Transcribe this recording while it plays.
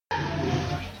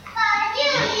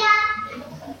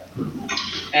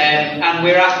And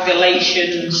we're at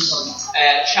Galatians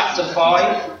chapter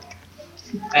 5,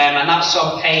 and that's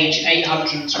on page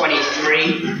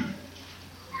 823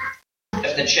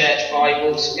 of the Church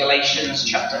Bibles, Galatians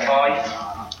chapter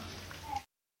 5.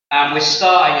 And we're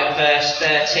starting at verse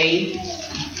 13,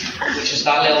 which is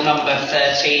that little number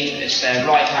 13. It's the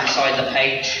right hand side of the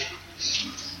page.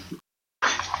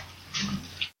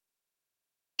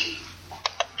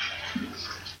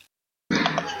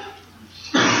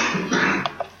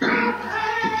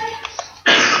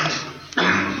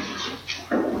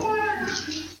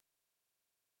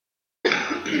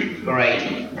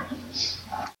 Great.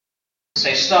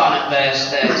 So starting at verse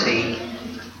 13.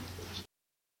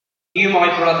 You,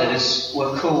 my brothers,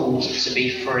 were called to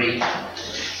be free,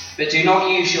 but do not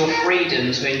use your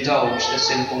freedom to indulge the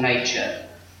sinful nature.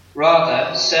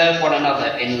 Rather, serve one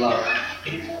another in love.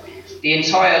 The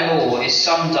entire law is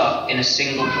summed up in a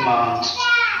single command.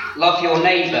 Love your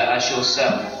neighbour as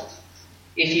yourself.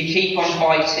 If you keep on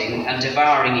biting and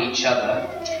devouring each other,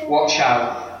 watch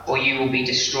out, or you will be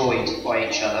destroyed by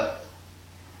each other.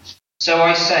 So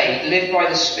I say, live by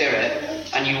the Spirit,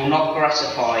 and you will not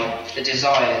gratify the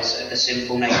desires of the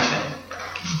sinful nature.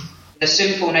 The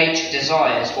sinful nature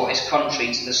desires what is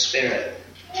contrary to the Spirit,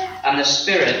 and the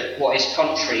Spirit what is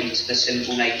contrary to the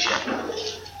sinful nature.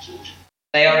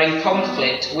 They are in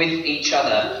conflict with each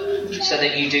other, so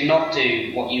that you do not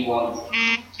do what you want.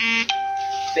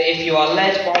 But if you are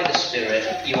led by the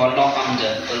Spirit, you are not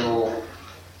under the law.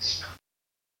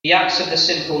 The acts of the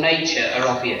sinful nature are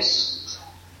obvious: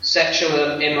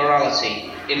 sexual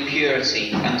immorality,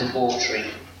 impurity and debauchery,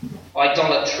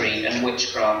 idolatry and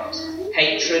witchcraft,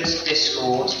 hatred,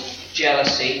 discord,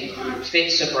 jealousy,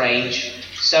 fits of rage,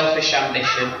 selfish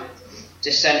ambition,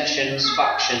 dissensions,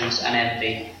 factions and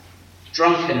envy,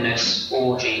 drunkenness,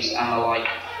 orgies and the like.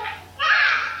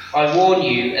 I warn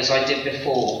you, as I did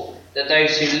before, that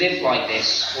those who live like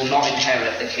this will not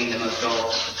inherit the kingdom of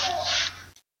God.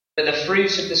 But the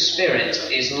fruit of the Spirit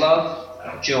is love,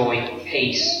 joy,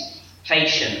 peace,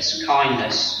 patience,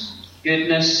 kindness,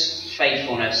 goodness,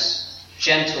 faithfulness,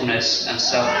 gentleness and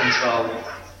self-control.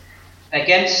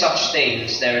 Against such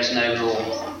things there is no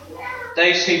law.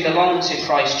 Those who belong to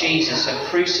Christ Jesus have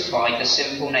crucified the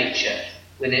sinful nature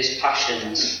with its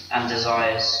passions and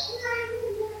desires.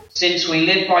 Since we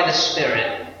live by the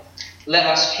Spirit, let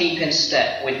us keep in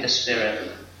step with the Spirit.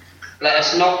 Let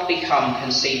us not become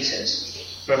conceited,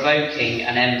 provoking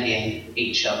and envying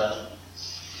each other.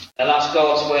 That's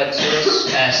God's word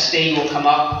to us. Steve will come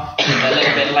up a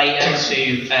little bit later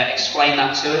to explain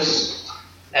that to us.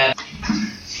 Hey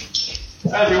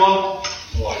everyone.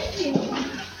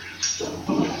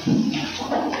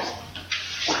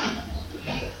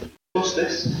 What's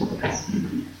this?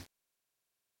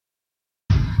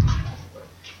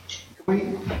 Have we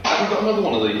got another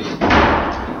one of these?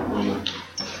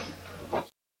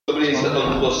 Somebody needs to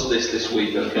unplus this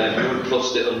week, okay? If you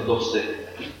unplus it, unplus it.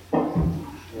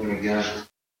 There we go.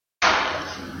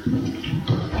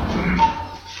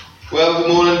 Well, good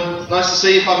morning. Nice to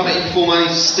see you. If I haven't met you before, my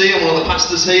name's Steve. I'm one of the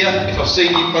pastors here. If I've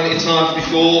seen you plenty of times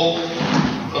before,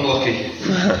 unlucky.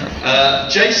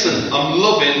 Jason, I'm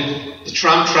loving the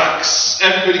tram tracks.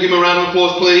 Everybody give me a round of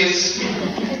applause, please.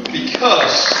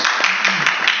 Because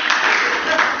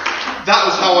that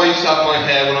was how I used to have my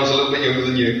hair when I was a little bit younger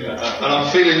than you. And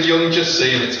I'm feeling young just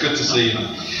seeing it. It's good to see you.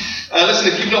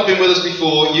 Listen, if you've not been with us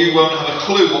before, you won't have a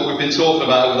clue what we've been talking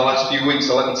about over the last few weeks,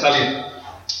 so let me tell you.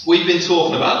 We've been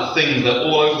talking about the thing that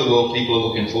all over the world people are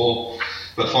looking for,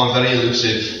 but find very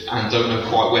elusive and don't know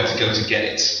quite where to go to get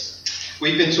it.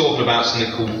 We've been talking about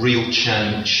something called real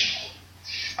change.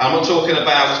 I'm not talking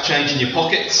about changing your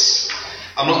pockets.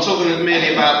 I'm not talking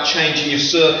merely about changing your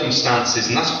circumstances,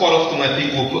 and that's quite often where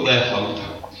people will put their hope.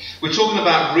 We're talking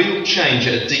about real change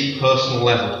at a deep personal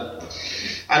level.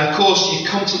 And of course, you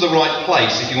come to the right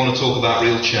place if you want to talk about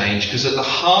real change, because at the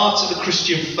heart of the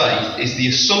Christian faith is the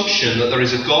assumption that there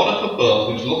is a God up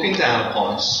above who's looking down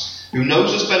upon us, who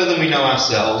knows us better than we know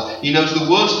ourselves. He knows the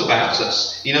worst about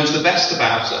us. He knows the best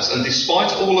about us. And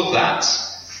despite all of that,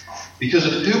 because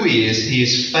of who he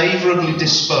is favourably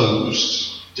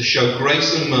disposed to show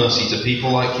grace and mercy to people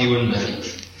like you and me.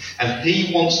 And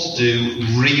he wants to do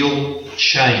real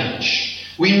change.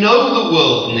 We know the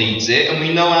world needs it, and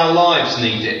we know our lives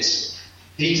need it.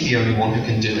 He's the only one who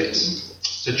can do it.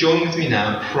 So join with me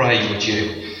now and pray, would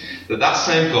you, that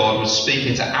same God would speak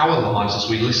into our lives as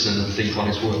we listen and think on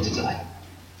his word today.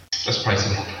 Let's pray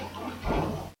together.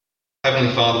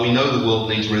 Heavenly Father, we know the world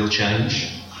needs real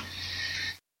change.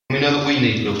 We know that we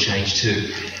need real change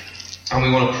too. And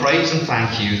we want to praise and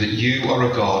thank you that you are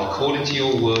a God, according to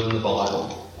your word in the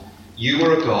Bible. You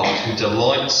are a God who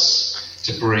delights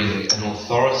to bring an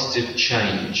authoritative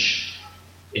change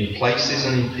in places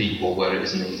and in people where it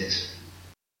is needed.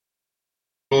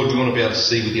 Lord, we want to be able to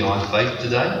see with the eye of faith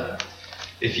today.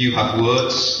 If you have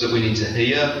words that we need to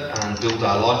hear and build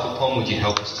our life upon, would you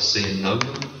help us to see and know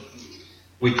them?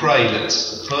 We pray that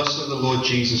the person of the Lord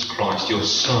Jesus Christ, your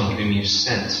Son, whom you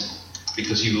sent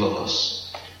because you love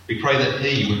us, we pray that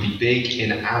he would be big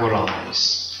in our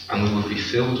eyes and we would be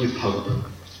filled with hope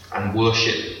and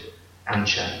worship and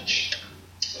change.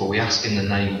 For we ask in the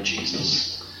name of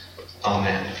Jesus.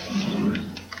 Amen.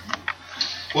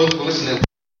 Wonderful, isn't it?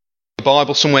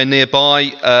 Bible somewhere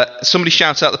nearby. Somebody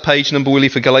shout out the page number, will you,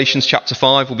 for Galatians chapter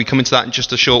 5. We'll be coming to that in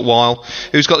just a short while.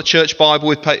 Who's got the church Bible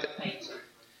with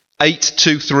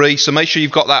 823? So make sure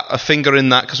you've got that, a finger in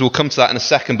that, because we'll come to that in a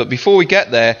second. But before we get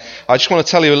there, I just want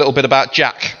to tell you a little bit about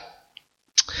Jack.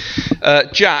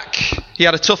 Jack, he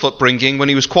had a tough upbringing when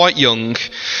he was quite young.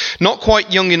 Not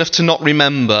quite young enough to not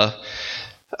remember.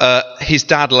 His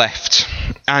dad left,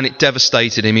 and it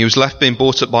devastated him. He was left being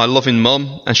brought up by a loving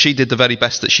mum, and she did the very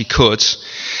best that she could.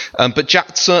 But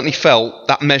Jack certainly felt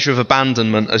that measure of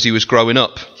abandonment as he was growing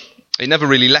up. It never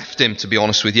really left him, to be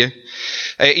honest with you.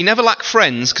 He never lacked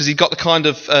friends because he got the kind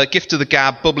of gift of the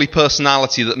gab, bubbly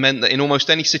personality that meant that in almost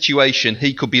any situation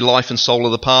he could be life and soul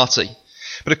of the party.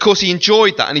 But of course he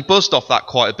enjoyed that and he buzzed off that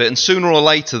quite a bit, and sooner or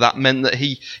later that meant that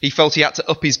he felt he had to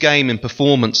up his game in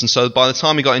performance, and so by the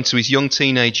time he got into his young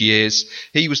teenage years,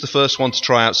 he was the first one to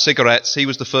try out cigarettes, he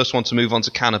was the first one to move on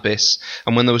to cannabis,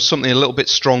 and when there was something a little bit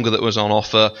stronger that was on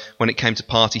offer, when it came to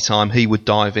party time, he would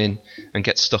dive in and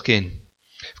get stuck in.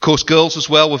 Of course, girls as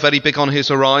well were very big on his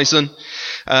horizon.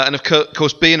 And of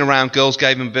course, being around girls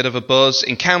gave him a bit of a buzz.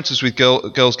 Encounters with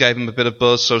girls gave him a bit of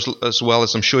buzz. So as well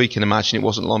as I'm sure you can imagine, it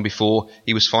wasn't long before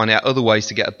he was finding out other ways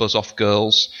to get a buzz off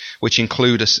girls, which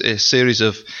include a series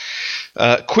of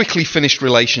quickly finished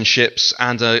relationships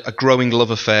and a growing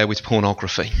love affair with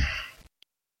pornography.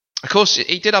 Of course,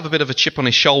 he did have a bit of a chip on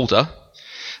his shoulder.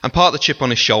 And part of the chip on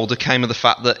his shoulder came of the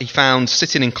fact that he found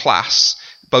sitting in class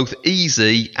both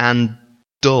easy and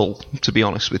dull, to be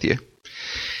honest with you.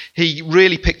 He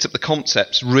really picked up the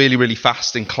concepts really, really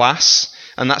fast in class,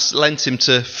 and that's lent him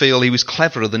to feel he was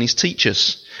cleverer than his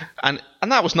teachers. And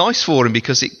that was nice for him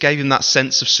because it gave him that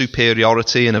sense of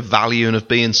superiority and of value and of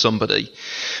being somebody.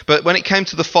 But when it came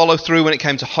to the follow-through, when it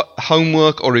came to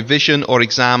homework or revision or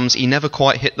exams, he never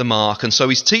quite hit the mark. And so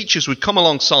his teachers would come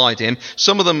alongside him,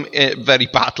 some of them very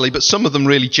badly, but some of them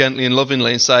really gently and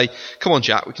lovingly, and say, "Come on,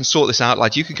 Jack, we can sort this out,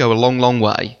 lad. You could go a long, long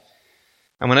way."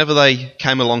 And whenever they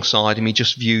came alongside him, he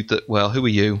just viewed that, well, who are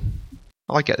you?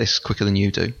 I get this quicker than you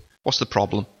do. What's the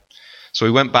problem? So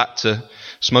he went back to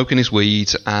smoking his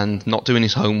weed and not doing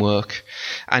his homework.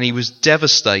 And he was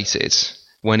devastated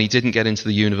when he didn't get into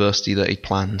the university that he'd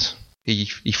planned. He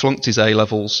flunked his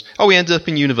A-levels. Oh, he ended up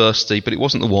in university, but it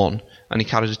wasn't the one. And he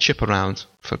carried a chip around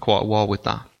for quite a while with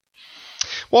that.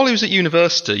 While he was at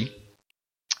university,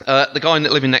 the guy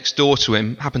living next door to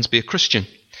him happened to be a Christian.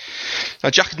 Now,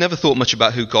 Jack had never thought much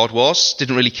about who God was,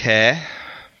 didn't really care,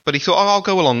 but he thought, I'll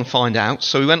go along and find out.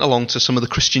 So he went along to some of the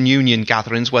Christian Union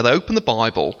gatherings where they opened the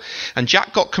Bible, and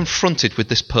Jack got confronted with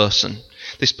this person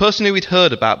who he'd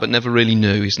heard about but never really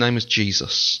knew. His name was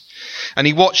Jesus. And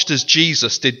he watched as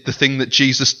Jesus did the thing that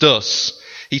Jesus does.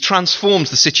 He transformed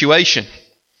the situation.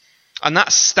 And that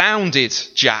astounded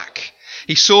Jack.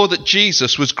 He saw that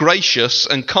Jesus was gracious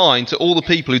and kind to all the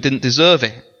people who didn't deserve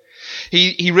it.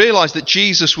 He realised that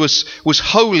Jesus was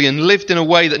holy and lived in a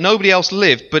way that nobody else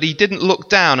lived, but he didn't look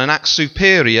down and act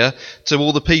superior to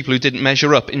all the people who didn't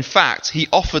measure up. In fact, he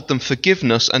offered them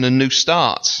forgiveness and a new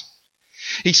start.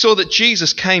 He saw that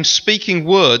Jesus came speaking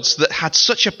words that had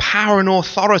such a power and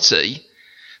authority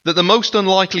that the most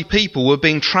unlikely people were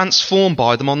being transformed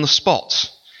by them on the spot.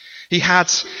 He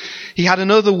had an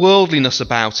otherworldliness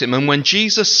about him, and when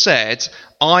Jesus said,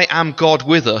 "I am God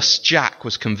with us," Jack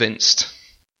was convinced.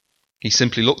 He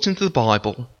simply looked into the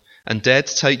Bible and dared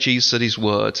to take Jesus at his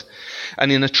word.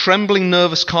 And in a trembling,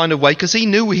 nervous kind of way, because he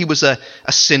knew he was a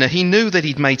sinner, he knew that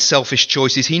he'd made selfish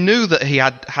choices, he knew that he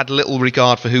had little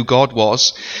regard for who God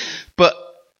was. But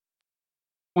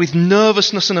with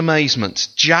nervousness and amazement,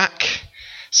 Jack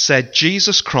said,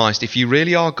 "Jesus Christ, if you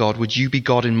really are God, would you be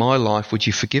God in my life? Would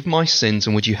you forgive my sins,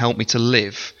 and would you help me to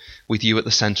live with you at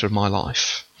the centre of my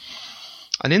life?"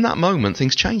 And in that moment,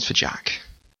 things changed for Jack.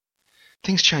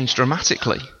 Things changed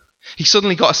dramatically. He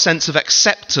suddenly got a sense of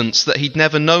acceptance that he'd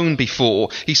never known before.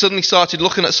 He suddenly started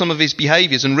looking at some of his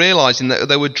behaviours and realising that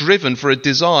they were driven for a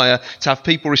desire to have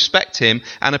people respect him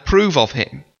and approve of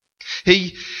him.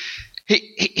 He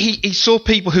He saw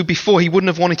people who before he wouldn't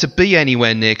have wanted to be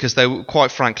anywhere near because they were,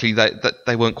 quite frankly,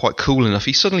 they weren't quite cool enough.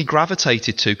 He suddenly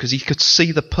gravitated to because he could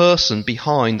see the person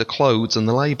behind the clothes and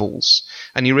the labels.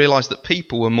 And he realised that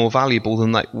people were more valuable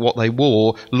than what they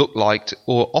wore, looked like,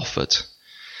 or offered.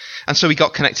 And so he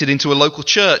got connected into a local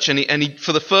church, and he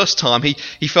for the first time,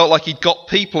 he felt like he'd got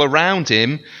people around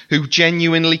him who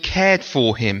genuinely cared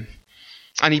for him.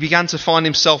 And he began to find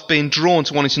himself being drawn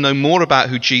to wanting to know more about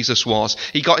who Jesus was.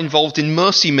 He got involved in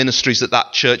mercy ministries at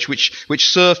that church, which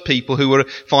served people who were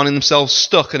finding themselves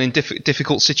stuck and in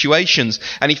difficult situations.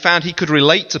 And he found he could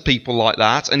relate to people like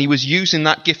that, and he was using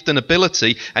that gift and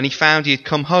ability, and he found he had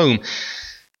come home.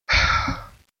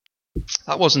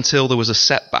 That was until there was a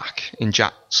setback in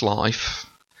Jack's life.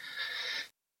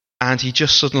 And he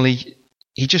just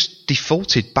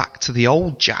defaulted back to the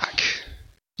old Jack.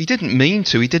 He didn't mean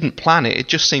to, he didn't plan it, it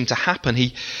just seemed to happen.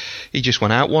 He just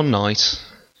went out one night,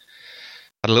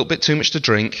 had a little bit too much to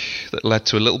drink, that led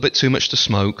to a little bit too much to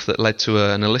smoke, that led to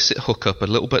an illicit hookup, a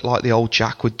little bit like the old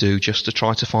Jack would do, just to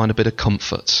try to find a bit of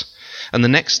comfort. And the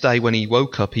next day when he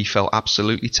woke up, he felt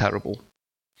absolutely terrible.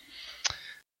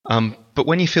 But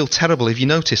when you feel terrible, if you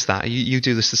notice that, you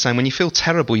do this the same. When you feel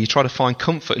terrible, you try to find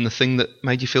comfort in the thing that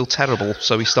made you feel terrible.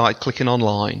 So he started clicking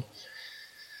online.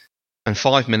 And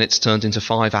 5 minutes turned into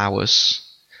 5 hours,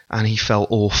 and he felt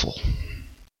awful.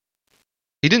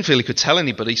 He didn't feel he could tell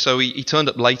anybody, so he turned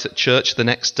up late at church the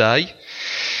next day.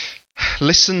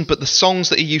 Listened, but the songs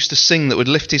that he used to sing that would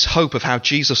lift his hope of how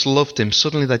Jesus loved him,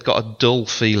 suddenly they'd got a dull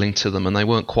feeling to them, and they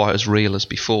weren't quite as real as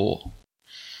before.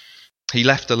 He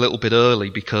left a little bit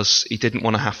early because he didn't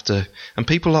want to have to... And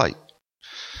people were like,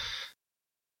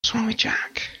 what's wrong with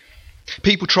Jack?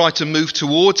 People tried to move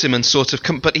towards him and sort of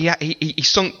come, but he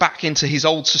sunk back into his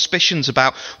old suspicions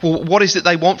about, well, what is it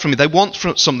they want from me? They want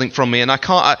something from me, and I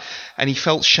can't. And he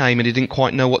felt shame, and he didn't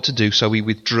quite know what to do, so he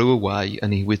withdrew away.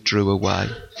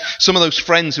 Some of those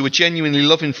friends who were genuinely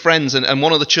loving friends, and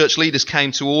one of the church leaders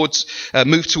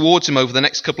moved towards him over the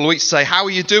next couple of weeks to say, "How are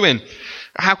you doing?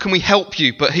 How can we help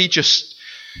you?" But he just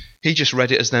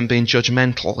read it as them being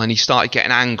judgmental, and he started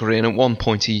getting angry, and at one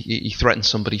point he threatened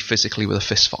somebody physically with a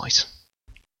fist fight.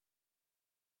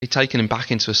 He'd taken him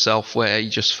back into a self where he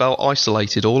just felt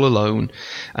isolated, all alone,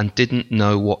 and didn't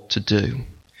know what to do.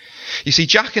 You see,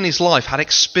 Jack in his life had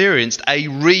experienced a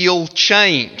real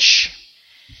change.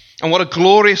 And what a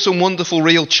glorious and wonderful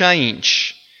real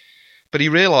change. But he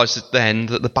realised then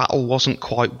that the battle wasn't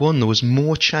quite won. There was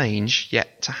more change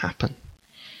yet to happen.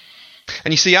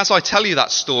 And you see, as I tell you that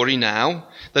story now,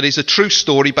 that is a true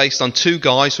story based on two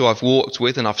guys who I've walked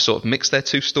with, and I've sort of mixed their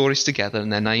two stories together,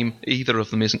 and their name, either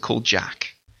of them isn't called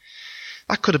Jack.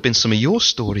 That could have been some of your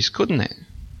stories, couldn't it?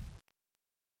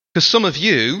 Because some of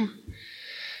you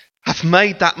have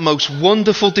made that most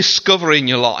wonderful discovery in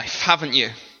your life, haven't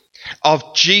you?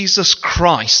 Of Jesus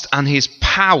Christ and his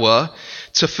power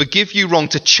to forgive you wrong,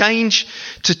 to change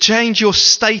your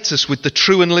status with the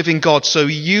true and living God, so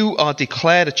you are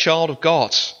declared a child of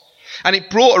God. And it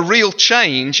brought a real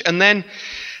change, and then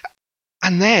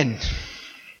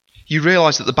you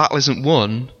realise that the battle isn't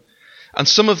won. And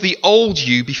some of the old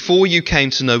you, before you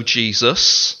came to know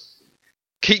Jesus,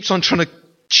 keeps on trying to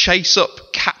chase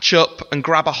up, catch up, and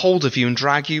grab a hold of you and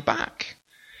drag you back.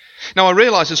 Now, I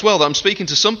realise as well that I'm speaking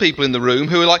to some people in the room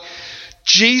who are like,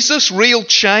 Jesus, real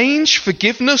change,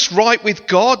 forgiveness, right with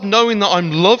God, knowing that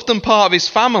I'm loved and part of his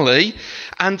family,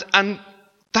 and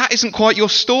that isn't quite your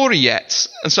story yet.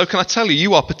 And so can I tell you,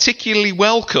 you are particularly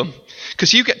welcome.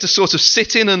 Because you get to sort of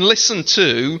sit in and listen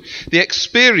to the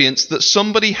experience that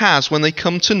somebody has when they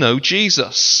come to know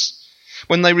Jesus,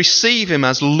 when they receive him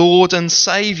as Lord and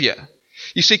Saviour.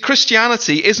 You see,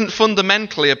 Christianity isn't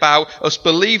fundamentally about us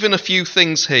believing a few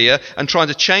things here and trying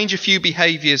to change a few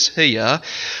behaviours here.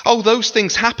 Oh, those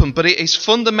things happen, but it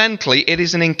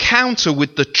is an encounter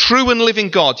with the true and living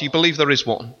God. You believe there is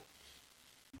one?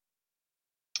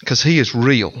 Because he is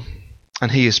real,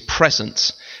 and he is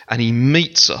present, and he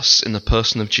meets us in the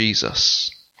person of Jesus.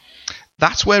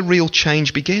 That's where real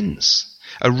change begins.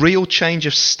 A real change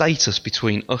of status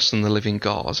between us and the living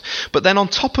God. But then on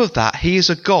top of that, he is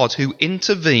a God who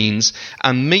intervenes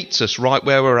and meets us right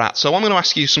where we're at. So I'm going to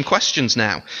ask you some questions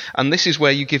now. And this is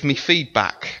where you give me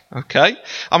feedback. Okay?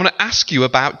 I'm going to ask you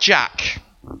about Jack.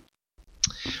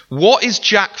 What is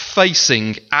Jack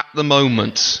facing at the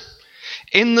moment?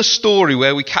 In the story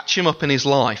where we catch him up in his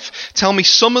life, tell me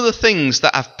some of the things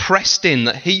that have pressed in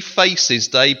that he faces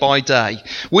day by day.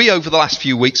 We, over the last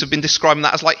few weeks, have been describing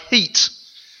that as like heat.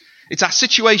 It's our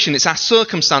situation, it's our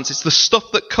circumstance, it's the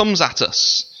stuff that comes at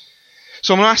us.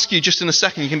 So I'm going to ask you just in a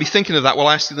second, you can be thinking of that while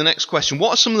I ask you the next question.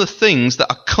 What are some of the things that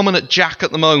are coming at Jack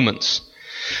at the moment?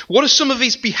 What are some of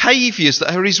his behaviours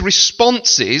that are his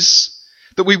responses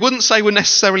that we wouldn't say were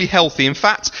necessarily healthy? In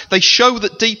fact, they show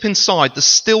that deep inside there's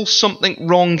still something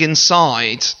wrong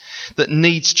inside that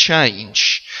needs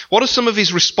change. What are some of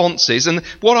his responses, and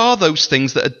what are those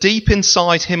things that are deep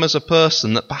inside him as a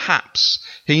person that perhaps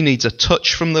he needs a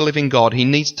touch from the living God? He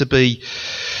needs to be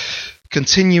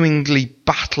continually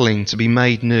battling to be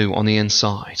made new on the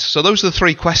inside. So those are the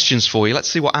three questions for you.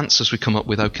 Let's see what answers we come up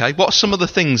with, okay? What are some of the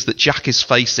things that Jack is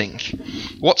facing?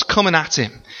 What's coming at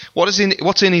him? What's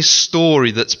in his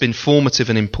story that's been formative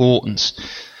and important?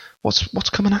 What's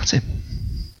coming at him?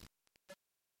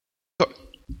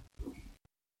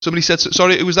 Somebody said,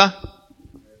 sorry, who was that?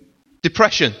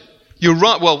 Depression. You're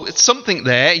right. Well, it's something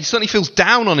there. He certainly feels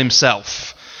down on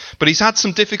himself. But he's had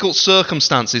some difficult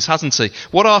circumstances, hasn't he?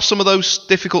 What are some of those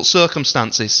difficult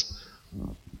circumstances?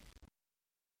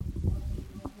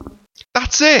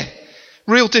 That's it.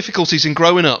 Real difficulties in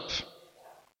growing up.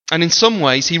 And in some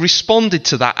ways, he responded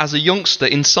to that as a youngster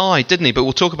inside, didn't he? But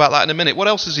we'll talk about that in a minute. What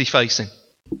else is he facing?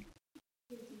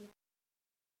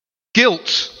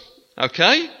 Guilt.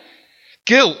 Okay?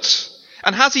 Guilt.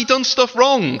 And has he done stuff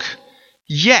wrong?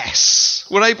 Yes.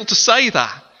 We're able to say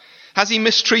that. Has he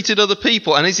mistreated other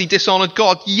people? And has he dishonoured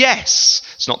God? Yes.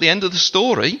 It's not the end of the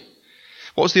story.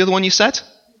 What was the other one you said?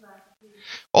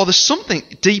 Oh, there's something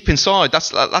deep inside.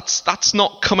 That's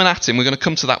not coming at him. We're going to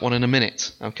come to that one in a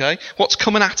minute. Okay? What's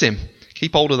coming at him?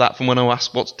 Keep hold of that from when I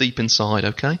ask what's deep inside.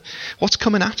 Okay? What's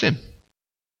coming at him?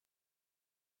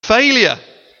 Failure.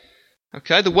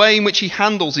 Okay? The way in which he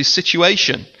handles his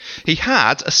situation. He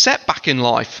had a setback in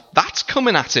life. That's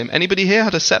coming at him. Anybody here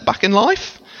had a setback in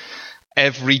life?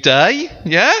 Every day,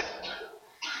 yeah?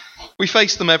 We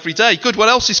face them every day. Good, what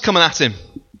else is coming at him?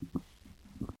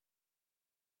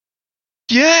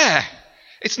 Yeah.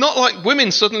 It's not like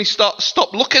women suddenly stop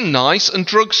looking nice and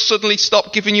drugs suddenly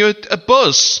stop giving you a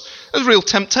buzz. There's real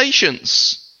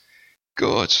temptations.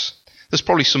 Good. There's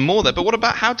probably some more there, but what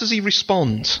about how does he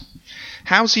respond?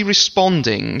 How's he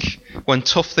responding when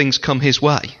tough things come his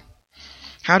way?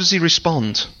 How does he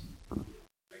respond?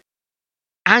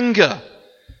 Anger.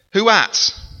 Who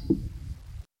at?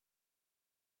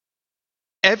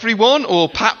 Everyone? Or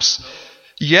perhaps,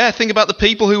 think about the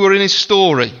people who were in his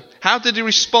story. How did he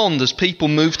respond as people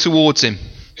moved towards him?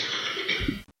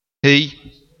 He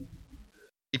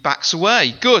backs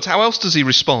away. Good. How else does he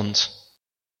respond?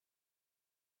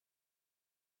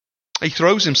 He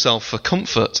throws himself for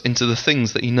comfort into the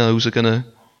things that he knows are going to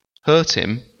hurt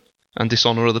him and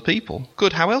dishonour other people.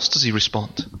 Good. How else does he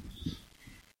respond?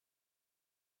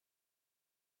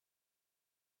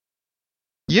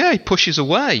 Yeah, he pushes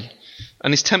away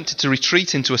and is tempted to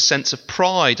retreat into a sense of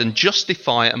pride and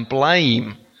justify it and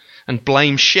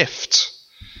blame shift.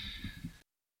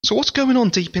 So what's going on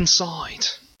deep inside?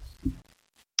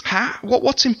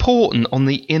 What's important on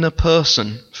the inner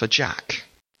person for Jack?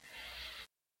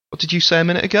 What did you say a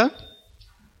minute ago?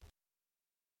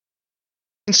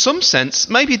 In some sense,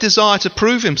 maybe a desire to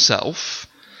prove himself.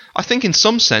 I think in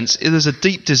some sense there's a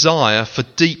deep desire for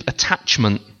deep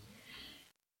attachment.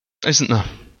 Isn't there?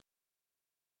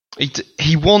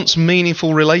 He wants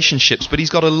meaningful relationships, but he's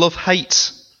got a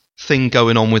love-hate thing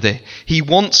going on with it. He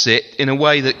wants it in a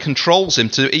way that controls him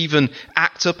to even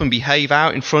act up and behave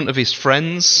out in front of his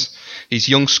friends, his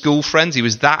young school friends. He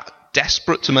was that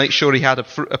desperate to make sure he had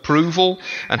approval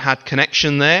and had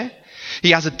connection there.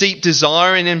 He has a deep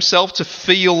desire in himself to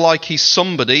feel like he's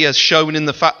somebody, as shown in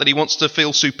the fact that he wants to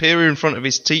feel superior in front of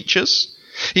his teachers.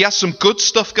 He has some good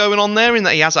stuff going on there in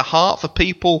that he has a heart for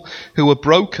people who are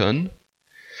broken.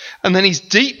 And then he's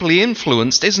deeply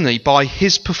influenced, isn't he, by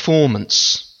his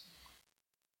performance.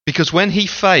 Because when he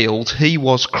failed, he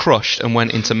was crushed and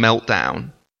went into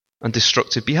meltdown and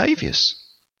destructive behaviours.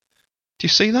 Do you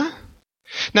see that?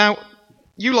 Now,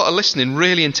 you lot are listening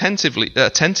really attentively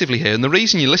here, and the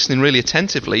reason you're listening really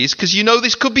attentively is because you know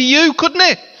this could be you, couldn't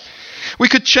it? We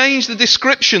could change the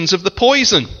descriptions of the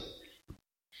poison.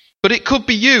 But it could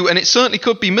be you, and it certainly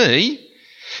could be me,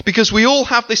 because we all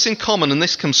have this in common, and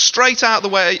this comes straight out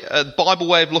of the Bible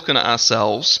way of looking at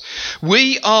ourselves.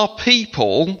 We are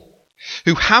people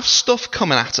who have stuff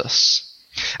coming at us,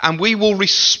 and we will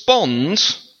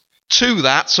respond to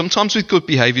that, sometimes with good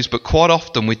behaviours, but quite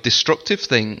often with destructive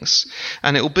things,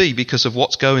 and it will be because of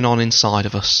what's going on inside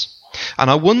of us. And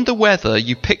I wonder whether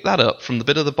you picked that up from the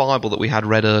bit of the Bible that we had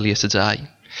read earlier today,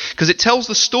 because it tells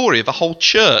the story of a whole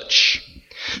church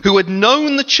who had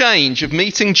known the change of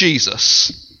meeting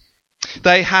Jesus.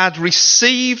 They had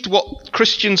received what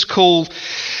Christians call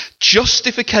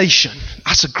Justification,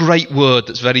 that's a great word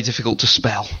that's very difficult to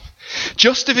spell.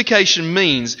 Justification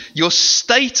means your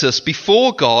status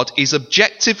before God is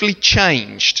objectively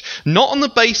changed, not on the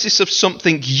basis of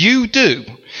something you do,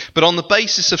 but on the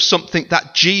basis of something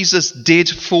that Jesus did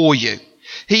for you.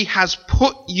 He has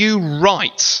put you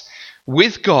right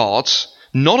with God,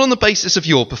 not on the basis of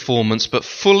your performance, but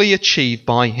fully achieved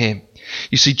by him.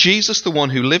 You see, Jesus, the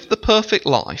one who lived the perfect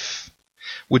life,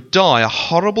 would die a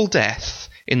horrible death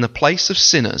in the place of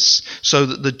sinners, so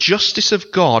that the justice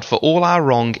of God for all our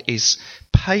wrong is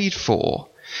paid for,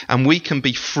 and we can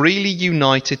be freely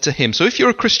united to him. So if you're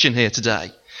a Christian here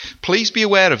today, please be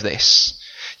aware of this.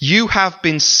 You have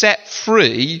been set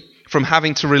free from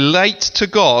having to relate to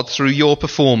God through your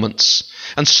performance.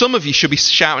 And some of you should be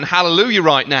shouting hallelujah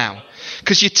right now,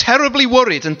 because you're terribly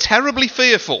worried and terribly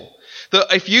fearful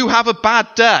that if you have a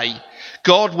bad day,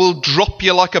 God will drop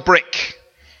you like a brick.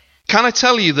 Can I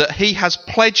tell you that he has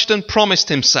pledged and promised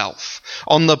himself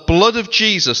on the blood of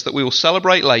Jesus that we will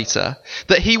celebrate later,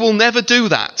 that he will never do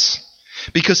that,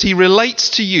 because he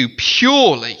relates to you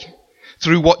purely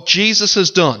through what Jesus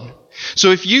has done.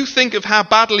 So if you think of how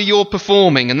badly you're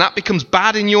performing and that becomes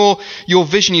bad in your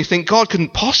vision, you think God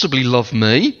couldn't possibly love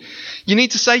me, you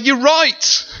need to say, you're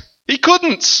right, he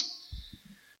couldn't.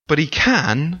 But he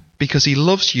can, because he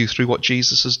loves you through what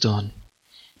Jesus has done.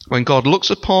 When God looks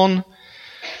upon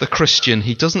the Christian,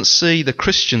 he doesn't see the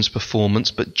Christian's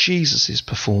performance, but Jesus'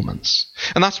 performance.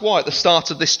 And that's why at the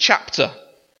start of this chapter,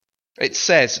 it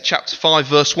says, chapter 5,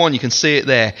 verse 1, you can see it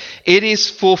there. It is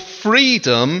for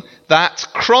freedom that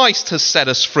Christ has set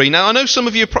us free. Now, I know some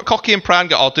of you are cocky and proud and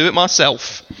go, I'll do it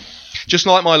myself. Just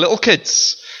like my little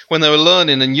kids, when they were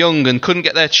learning and young and couldn't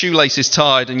get their shoelaces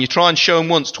tied, and you try and show them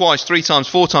once, twice, 3 times,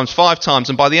 4 times, 5 times,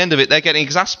 and by the end of it, they're getting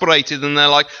exasperated and they're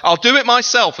like, I'll do it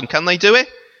myself. And can they do it?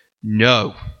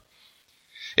 No.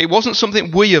 It wasn't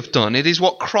something we have done. It is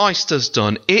what Christ has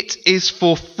done. It is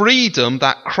for freedom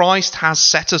that Christ has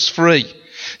set us free.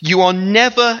 You are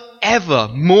never, ever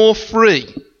more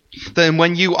free than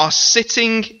when you are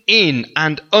sitting in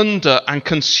and under and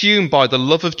consumed by the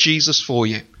love of Jesus for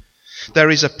you. There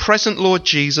is a present Lord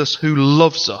Jesus who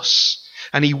loves us,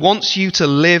 and he wants you to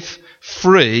live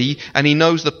free, and he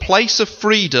knows the place of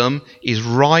freedom is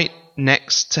right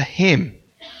next to him.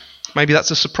 Maybe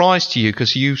that's a surprise to you,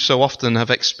 because you so often have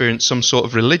experienced some sort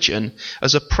of religion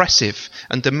as oppressive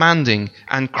and demanding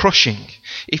and crushing.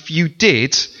 If you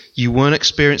did, you weren't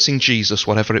experiencing Jesus,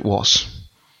 whatever it was.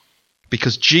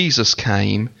 Because Jesus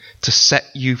came to set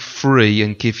you free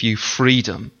and give you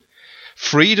freedom.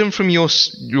 Freedom from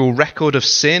your record of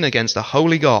sin against a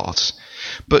holy God,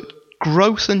 but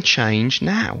growth and change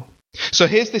now. So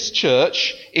here's this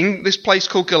church in this place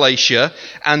called Galatia,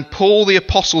 and Paul the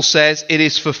Apostle says, it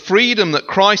is for freedom that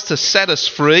Christ has set us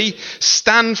free.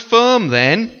 Stand firm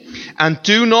then, and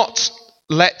do not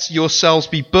let yourselves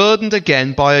be burdened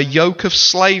again by a yoke of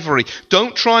slavery.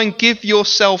 Don't try and give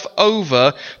yourself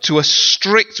over to a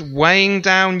strict weighing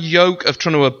down yoke of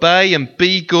trying to obey and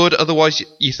be good, otherwise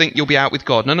you think you'll be out with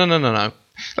God. No.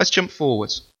 Let's jump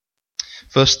forwards.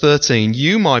 Verse 13,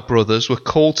 you, my brothers, were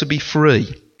called to be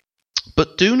free.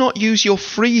 But do not use your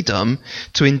freedom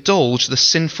to indulge the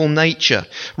sinful nature.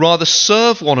 Rather,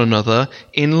 serve one another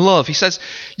in love. He says,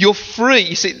 you're free.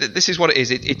 You see, this is what it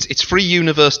is. It's free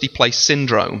university place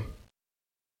syndrome.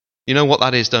 You know what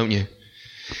that is, don't you?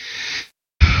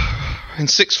 In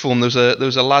sixth form, there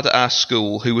was a lad at our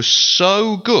school who was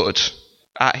so good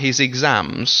at his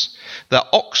exams that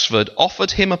Oxford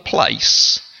offered him a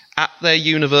place at their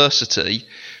university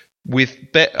with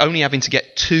only having to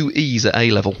get 2 E's at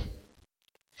A-level.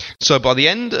 So by the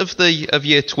end of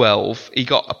year 12, he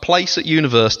got a place at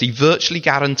university virtually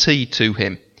guaranteed to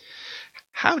him.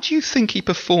 How do you think he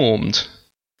performed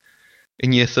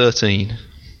in year 13?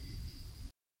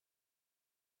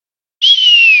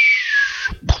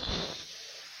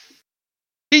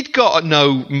 He'd got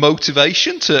no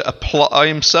motivation to apply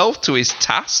himself to his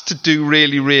task to do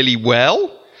really, really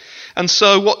well. And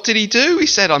so what did he do? He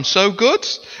said, I'm so good.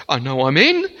 I know I'm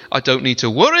in. I don't need to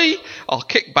worry. I'll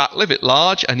kick back, live it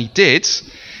large. And he did.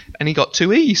 And he got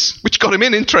 2 E's, which got him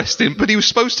in, interesting. But he was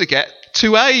supposed to get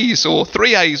 2 A's or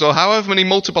 3 A's or however many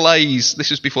multiple A's. This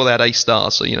was before they had A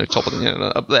stars, so, top of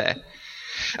up there.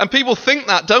 And people think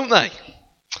that, don't they?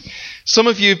 Some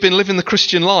of you have been living the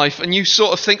Christian life and you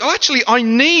sort of think, oh, actually, I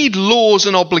need laws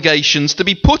and obligations to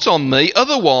be put on me.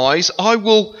 Otherwise,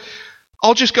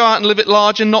 I'll just go out and live it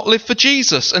large and not live for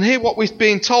Jesus. And here what we're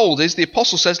being told is the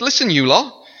apostle says, listen, you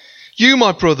lot, you,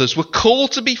 my brothers, were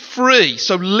called to be free.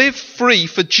 So live free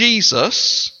for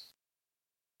Jesus.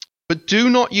 But do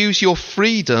not use your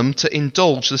freedom to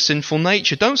indulge the sinful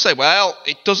nature. Don't say, well,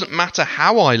 it doesn't matter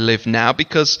how I live now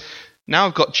because now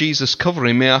I've got Jesus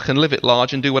covering me. I can live at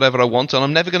large and do whatever I want and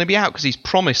I'm never going to be out because he's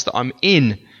promised that I'm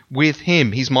in with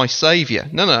him. He's my saviour.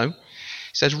 No. He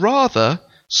says, rather,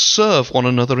 serve one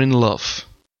another in love.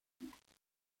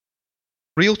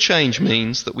 Real change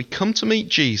means that we come to meet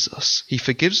Jesus, he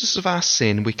forgives us of our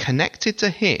sin, we're connected to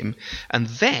him, and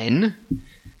then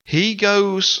he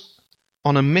goes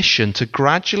on a mission to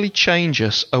gradually change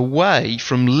us away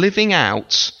from living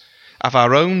out of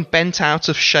our own bent out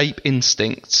of shape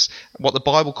instincts, what the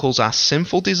Bible calls our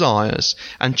sinful desires,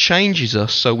 and changes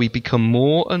us so we become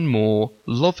more and more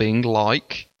loving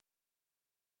like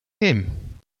him.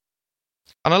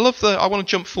 And I want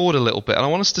to jump forward a little bit, and I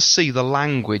want us to see the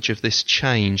language of this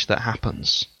change that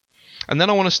happens. And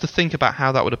then I want us to think about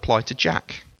how that would apply to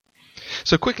Jack.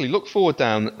 So quickly, look forward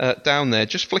down there.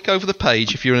 Just flick over the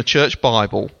page if you're in a church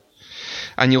Bible,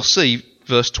 and you'll see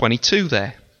verse 22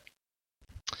 there.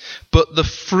 But the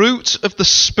fruit of the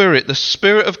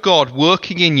Spirit of God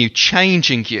working in you,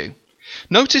 changing you.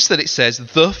 Notice that it says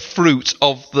the fruit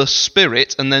of the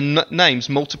Spirit, and then names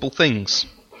multiple things.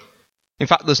 In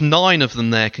fact, there's 9 of them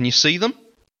there. Can you see them?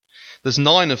 There's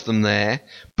 9 of them there,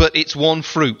 but it's one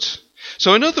fruit.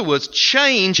 So in other words,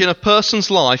 change in a person's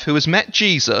life who has met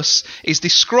Jesus is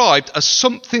described as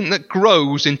something that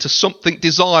grows into something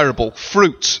desirable,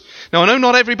 fruit. Now I know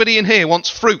not everybody in here wants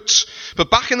fruit,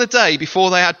 but back in the day before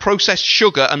they had processed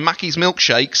sugar and Mackey's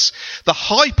milkshakes, the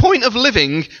high point of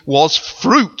living was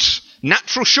fruit.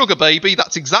 Natural sugar, baby,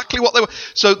 that's exactly what they were.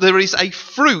 So there is a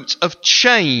fruit of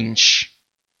change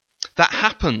that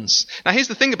happens. Now here's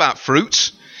the thing about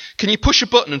fruit. Can you push a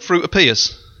button and fruit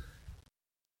appears?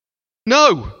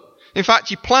 No. In fact,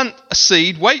 you plant a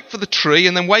seed, wait for the tree,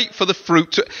 and then wait for the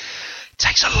fruit to... It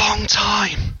takes a long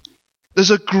time. There's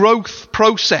a growth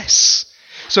process.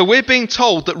 So we're being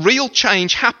told that real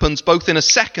change happens both in a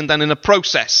second and in a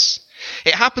process.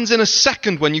 It happens in a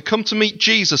second when you come to meet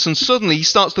Jesus and suddenly he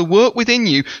starts to work within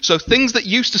you. So things that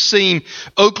used to seem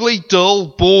ugly,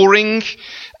 dull, boring,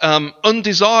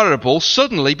 undesirable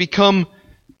suddenly become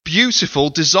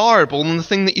beautiful, desirable, and the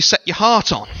thing that you set your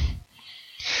heart on.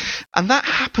 And that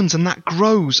happens and that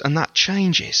grows and that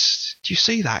changes. Do you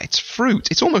see that? It's fruit.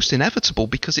 It's almost inevitable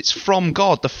because it's from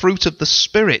God, the fruit of the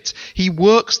Spirit. He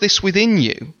works this within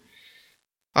you.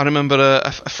 I remember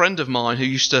a friend of mine who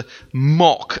used to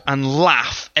mock and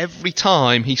laugh every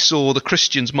time he saw the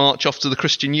Christians march off to the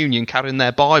Christian Union carrying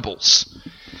their Bibles.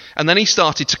 And then he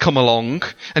started to come along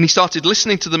and he started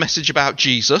listening to the message about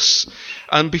Jesus.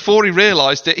 And before he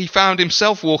realised it, he found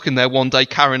himself walking there one day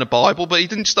carrying a Bible. But he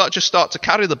didn't just start to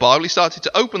carry the Bible. He started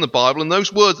to open the Bible, and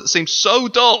those words that seemed so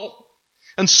dull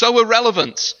and so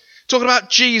irrelevant, talking about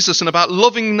Jesus and about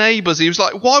loving neighbours, he was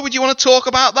like, why would you want to talk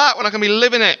about that when I can be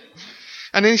living it?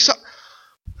 And then he said,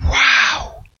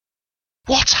 wow,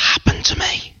 what's happened to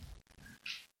me?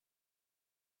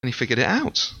 And he figured it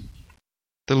out.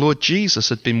 The Lord Jesus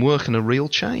had been working a real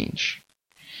change.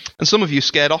 And some of you are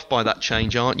scared off by that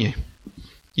change, aren't you?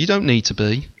 You don't need to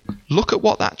be. Look at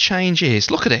what that change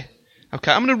is. Look at it.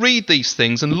 Okay, I'm going to read these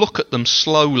things and look at them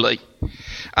slowly.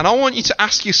 And I want you to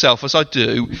ask yourself as I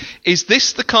do, is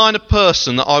this the kind of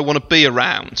person that I want to be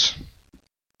around?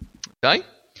 Okay?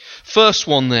 First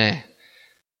one there.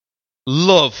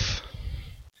 Love.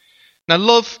 Now,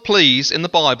 love, please, in the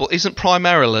Bible isn't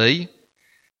primarily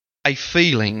a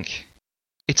feeling.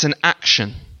 It's an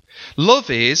action. Love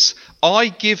is, I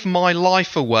give my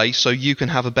life away so you can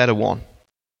have a better one.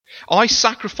 I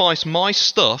sacrifice my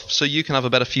stuff so you can have a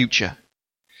better future.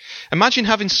 Imagine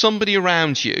having somebody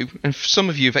around you, and some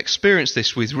of you have experienced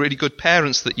this with really good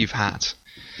parents that you've had,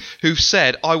 who've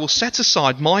said, I will set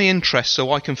aside my interests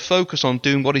so I can focus on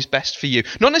doing what is best for you.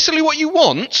 Not necessarily what you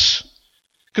want,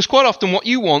 because quite often what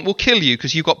you want will kill you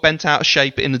because you've got bent out of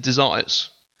shape in the desires.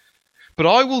 But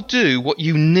I will do what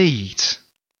you need.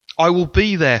 I will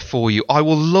be there for you. I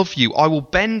will love you. I will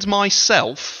bend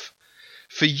myself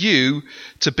for you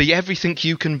to be everything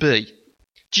you can be.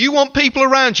 Do you want people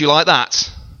around you like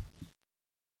that?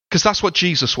 Because that's what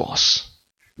Jesus was.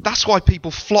 That's why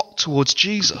people flock towards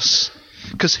Jesus.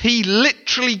 Because he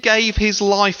literally gave his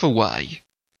life away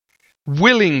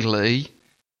willingly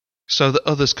so that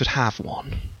others could have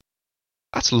one.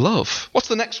 That's love. What's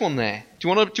the next one there? Do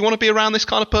you want to be around this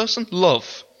kind of person?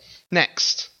 Love.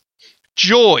 Next.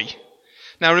 Joy.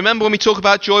 Now remember, when we talk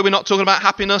about joy, we're not talking about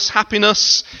happiness.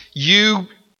 Happiness, you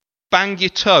bang your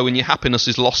toe and your happiness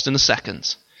is lost in a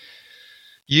second.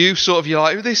 You're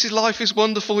like, life is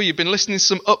wonderful. You've been listening to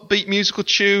some upbeat musical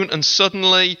tune and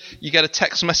suddenly you get a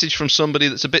text message from somebody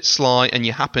that's a bit sly and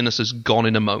your happiness has gone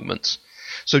in a moment.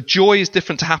 So joy is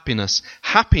different to happiness.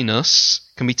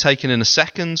 Happiness can be taken in a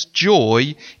second.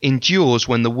 Joy endures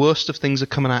when the worst of things are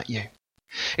coming at you.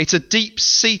 It's a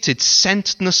deep-seated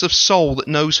centeredness of soul that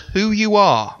knows who you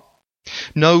are,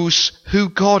 knows who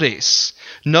God is,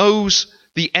 knows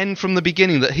the end from the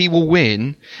beginning, that he will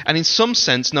win. And in some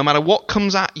sense, no matter what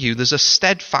comes at you, there's a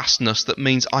steadfastness that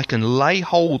means I can lay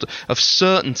hold of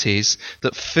certainties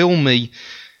that fill me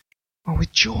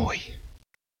with joy.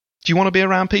 Do you want to be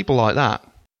around people like that?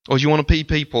 Or do you want to be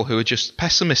people who are just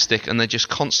pessimistic and they're just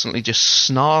constantly just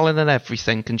snarling at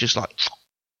everything and just like...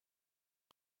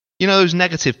 You know those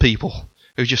negative people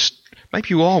who just... Maybe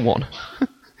you are one.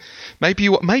 Maybe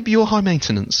you're high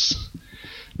maintenance.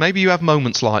 Maybe you have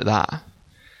moments like that.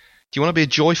 Do you want to be a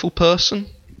joyful person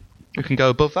who can go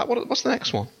above that? What's the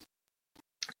next one?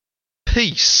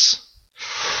 Peace.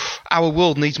 Our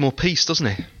world needs more peace, doesn't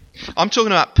it? I'm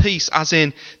talking about peace as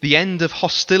in the end of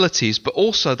hostilities, but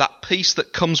also that peace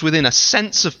that comes within, a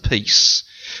sense of peace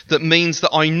that means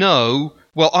that I know,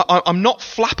 I'm not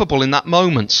flappable in that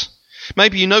moment.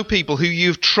 Maybe you know people who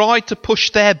you've tried to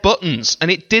push their buttons and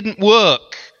it didn't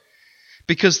work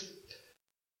because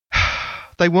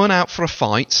they weren't out for a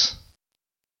fight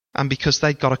and because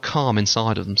they'd got a calm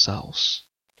inside of themselves.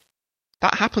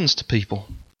 That happens to people.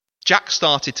 Jack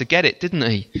started to get it, didn't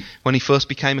he, when he first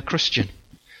became a Christian?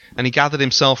 And he gathered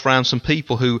himself around some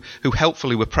people who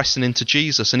helpfully were pressing into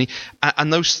Jesus.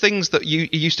 And those things that he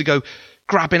used to go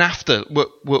grabbing after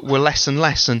were less and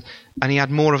less. And he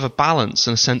had more of a balance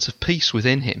and a sense of peace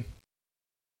within him.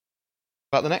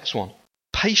 About the next one.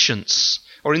 Patience.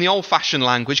 Or in the old-fashioned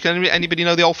language, can anybody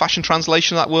know the old-fashioned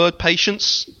translation of that word,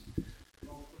 patience?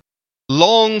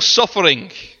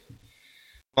 Long-suffering.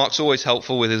 Mark's always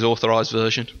helpful with his authorised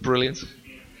version. Brilliant.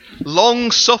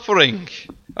 Long-suffering.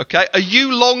 Okay, are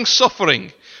you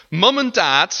long-suffering? Mum and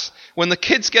dad, when the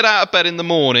kids get out of bed in the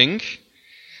morning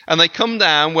and they come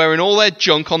down wearing all their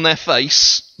junk on their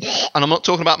face, and I'm not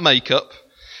talking about makeup,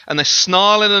 and they're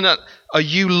snarling and are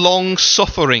you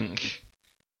long-suffering?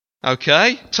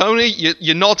 Okay, Tony,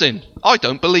 you're nodding. I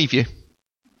don't believe you.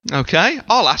 Okay,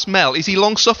 I'll ask Mel, is he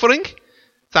long-suffering?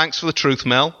 Thanks for the truth,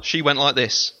 Mel. She went like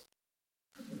this.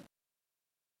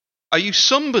 Are you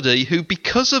somebody who,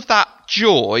 because of that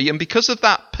joy and because of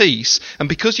that peace and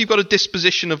because you've got a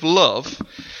disposition of love,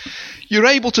 you're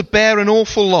able to bear an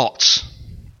awful lot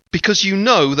because you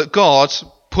know that God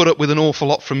put up with an awful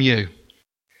lot from you?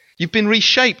 You've been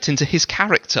reshaped into his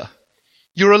character.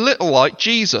 You're a little like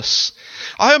Jesus.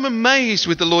 I am amazed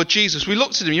with the Lord Jesus. We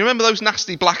looked at him. You remember those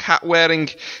nasty black hat wearing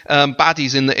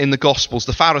baddies in the Gospels,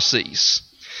 the Pharisees?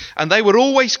 And they were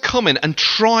always coming and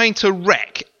trying to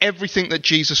wreck everything that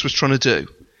Jesus was trying to do.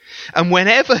 And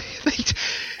whenever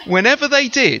they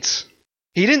did,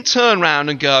 he didn't turn around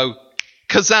and go,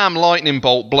 Kazam, lightning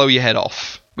bolt, blow your head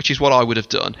off, which is what I would have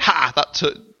done. Ha,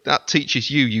 that teaches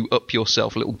you up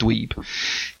yourself, little dweeb.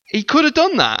 He could have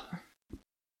done that.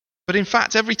 But in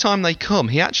fact, every time they come,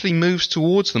 he actually moves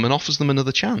towards them and offers them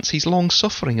another chance. He's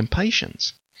long-suffering and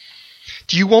patient.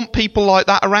 Do you want people like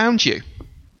that around you?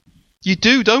 You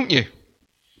do, don't you?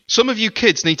 Some of you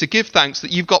kids need to give thanks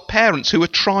that you've got parents who are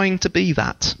trying to be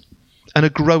that and are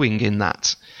growing in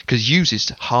that, because use is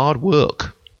hard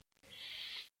work.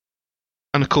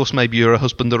 And of course, maybe you're a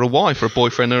husband or a wife or a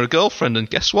boyfriend or a girlfriend, and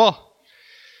guess what?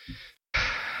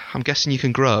 I'm guessing you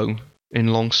can grow in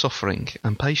long-suffering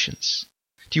and patience.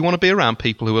 Do you want to be around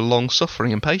people who are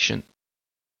long-suffering and patient?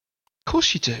 Of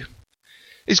course you do.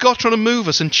 Is God trying to move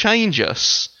us and change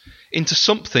us into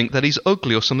something that is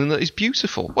ugly or something that is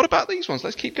beautiful? What about these ones?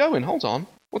 Let's keep going. Hold on.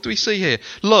 What do we see here?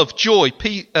 Love, joy,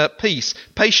 peace,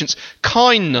 patience,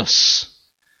 kindness.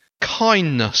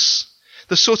 Kindness.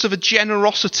 There's sort of a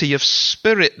generosity of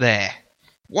spirit there.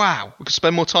 Wow. We could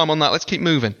spend more time on that. Let's keep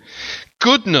moving.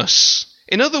 Goodness.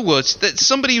 In other words, that's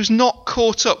somebody who's not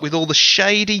caught up with all the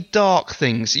shady, dark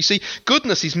things. You see,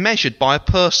 goodness is measured by a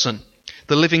person,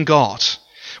 the living God.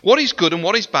 What is good and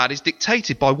what is bad is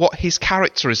dictated by what his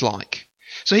character is like.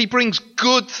 So he brings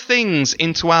good things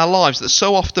into our lives that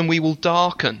so often we will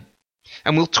darken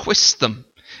and we'll twist them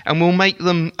and we'll make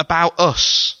them about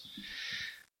us.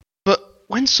 But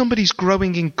when somebody's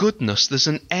growing in goodness, there's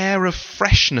an air of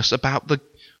freshness about the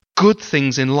good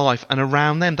things in life and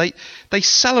around them. They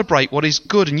celebrate what is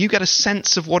good, and you get a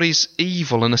sense of what is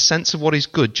evil and a sense of what is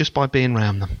good just by being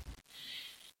around them.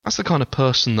 That's the kind of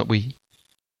person that we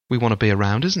want to be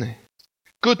around, isn't it?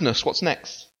 Goodness, what's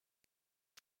next?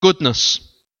 Goodness.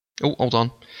 Oh, hold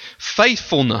on.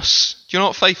 Faithfulness. Do you know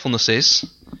what faithfulness is?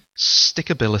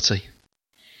 Stickability.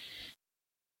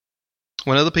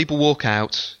 When other people walk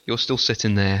out, you're still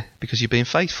sitting there because you're being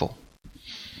faithful.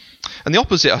 And the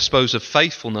opposite, I suppose, of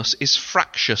faithfulness is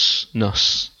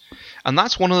fractiousness. And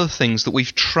that's one of the things that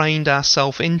we've trained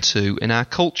ourselves into in our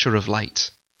culture of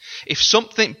late. If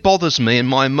something bothers me and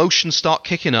my emotions start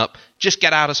kicking up, just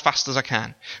get out as fast as I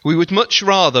can. We would much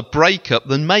rather break up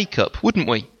than make up, wouldn't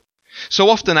we? So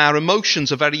often our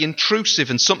emotions are very intrusive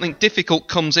and something difficult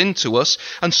comes into us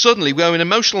and suddenly we go in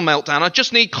emotional meltdown. I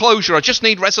just need closure. I just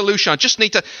need resolution. I just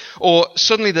need to... Or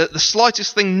suddenly the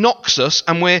slightest thing knocks us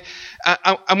and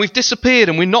we've disappeared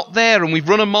and we're not there and we've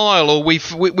run a mile or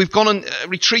we've gone and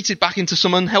retreated back into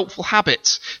some unhelpful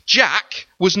habits. Jack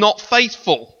was not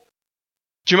faithful.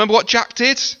 Do you remember what Jack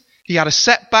did? He had a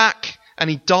setback and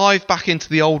he dived back into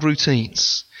the old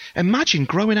routines. Imagine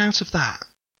growing out of that.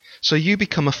 So you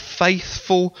become a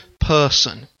faithful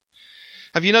person.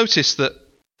 Have you noticed that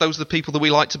those are the people that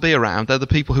we like to be around? They're the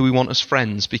people who we want as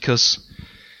friends because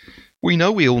we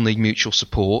know we all need mutual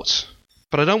support.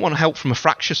 But I don't want help from a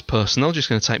fractious person. They're just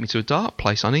going to take me to a dark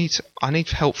place. I need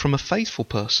help from a faithful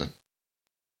person.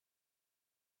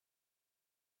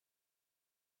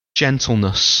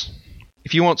 Gentleness.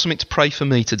 If you want something to pray for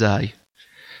me today,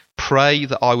 pray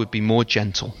that I would be more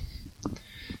gentle.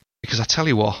 Because I tell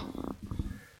you what,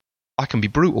 I can be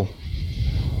brutal.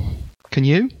 Can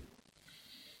you?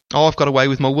 Oh, I've got away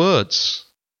with my words.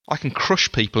 I can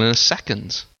crush people in a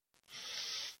second.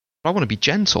 But I want to be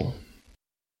gentle.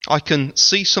 I can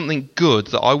see something good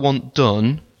that I want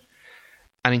done,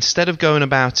 and instead of going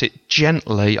about it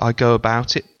gently, I go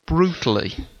about it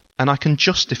brutally, and I can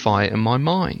justify it in my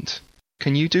mind.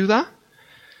 Can you do that?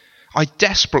 I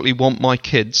desperately want my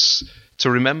kids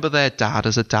to remember their dad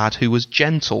as a dad who was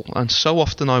gentle, and so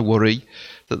often I worry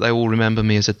that they will remember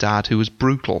me as a dad who was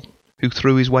brutal, who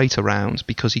threw his weight around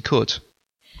because he could.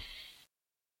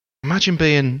 Imagine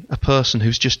being a person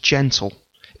who's just gentle,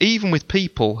 even with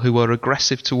people who are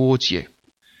aggressive towards you.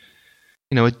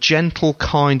 You know, a gentle,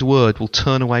 kind word will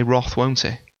turn away wrath, won't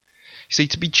it? You see,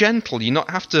 to be gentle, you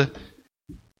have to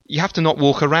not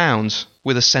walk around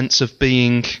with a sense of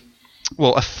being,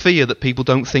 a fear that people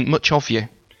don't think much of you.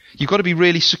 You've got to be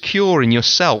really secure in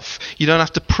yourself. You don't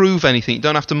have to prove anything. You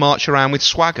don't have to march around with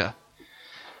swagger.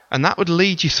 And that would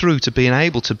lead you through to being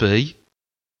able to be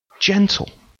gentle.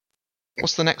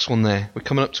 What's the next one there? We're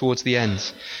coming up towards the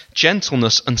end.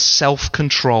 Gentleness and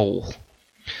self-control.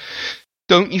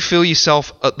 Don't you feel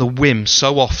yourself at the whim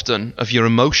so often of your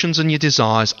emotions and your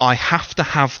desires? I have to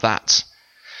have that.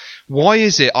 Why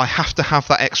is it I have to have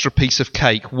that extra piece of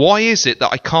cake? Why is it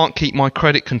that I can't keep my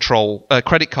credit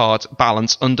card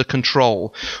balance under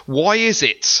control? Why is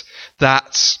it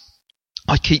that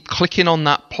I keep clicking on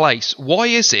that place? Why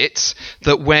is it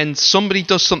that when somebody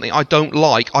does something I don't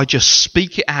like, I just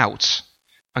speak it out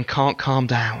and can't calm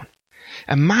down?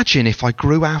 Imagine if I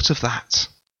grew out of that.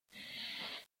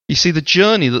 You see, the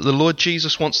journey that the Lord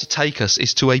Jesus wants to take us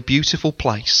is to a beautiful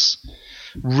place.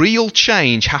 Real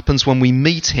change happens when we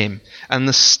meet him and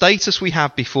the status we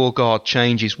have before God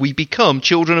changes. We become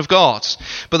children of God.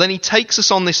 But then he takes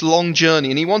us on this long journey,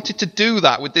 and he wanted to do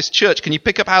that with this church. Can you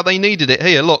pick up how they needed it?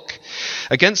 Here, look.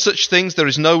 Against such things there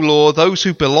is no law. Those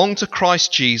who belong to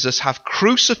Christ Jesus have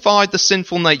crucified the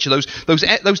sinful nature,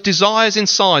 those desires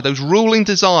inside, those ruling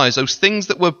desires, those things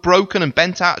that were broken and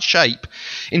bent out of shape.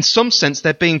 In some sense,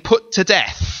 they're being put to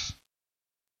death.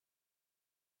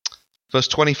 Verse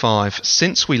 25,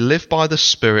 since we live by the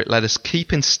Spirit, let us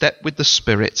keep in step with the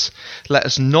Spirit. Let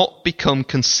us not become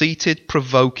conceited,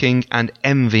 provoking, and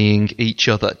envying each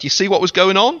other. Do you see what was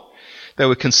going on? They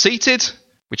were conceited,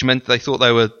 which meant they thought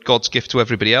they were God's gift to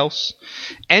everybody else.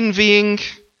 Envying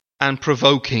and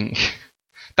provoking.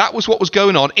 That was what was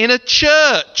going on in a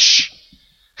church.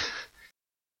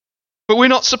 But we're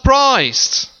not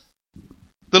surprised.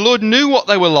 The Lord knew what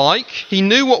they were like. He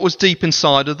knew what was deep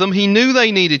inside of them. He knew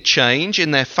they needed change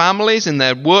in their families, in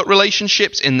their work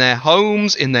relationships, in their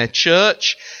homes, in their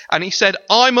church. And he said,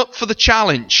 I'm up for the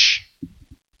challenge.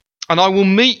 And I will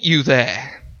meet you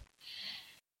there.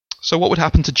 So what would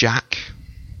happen to Jack?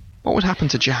 What would happen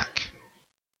to Jack?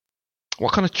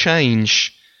 What kind of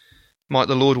change might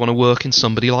the Lord want to work in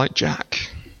somebody like Jack?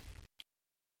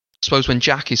 I suppose when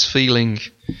Jack is feeling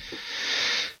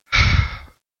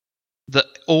that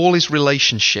all his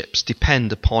relationships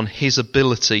depend upon his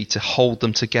ability to hold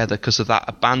them together because of that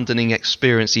abandoning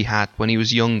experience he had when he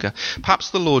was younger. Perhaps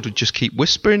the Lord would just keep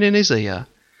whispering in his ear,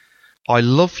 I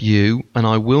love you and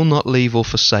I will not leave or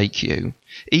forsake you.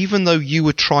 Even though you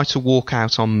would try to walk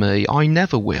out on me, I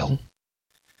never will.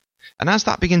 And as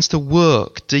that begins to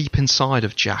work deep inside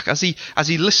of Jack, as he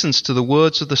listens to the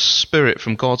words of the Spirit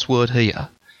from God's word here,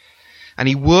 and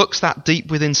he works that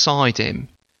deep within inside him,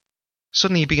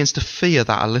 suddenly he begins to fear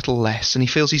that a little less, and he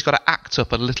feels he's got to act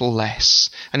up a little less,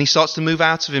 and he starts to move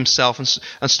out of himself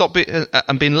and stop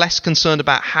and being less concerned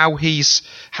about how he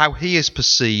is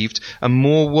perceived and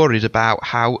more worried about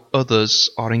how others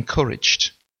are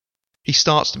encouraged. He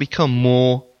starts to become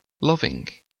more loving.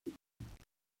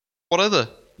 What other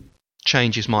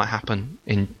changes might happen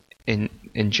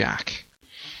in Jack?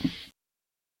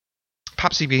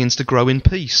 Perhaps he begins to grow in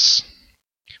peace.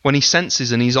 When he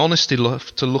senses and he's honest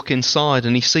enough to look inside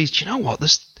and he sees, do you know what,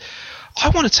 I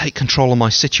want to take control of my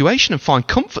situation and find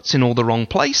comforts in all the wrong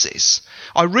places.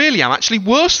 I really am actually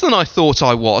worse than I thought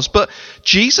I was, but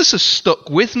Jesus has stuck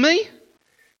with me.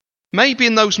 Maybe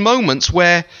in those moments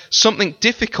where something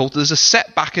difficult, there's a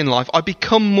setback in life, I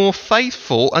become more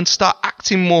faithful and start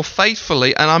acting more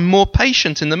faithfully, and I'm more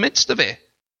patient in the midst of it.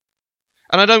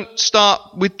 And I don't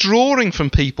start withdrawing from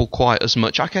people quite as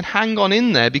much. I can hang on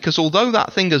in there because although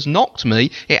that thing has knocked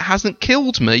me, it hasn't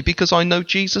killed me because I know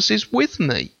Jesus is with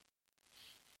me.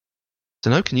 I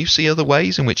don't know, can you see other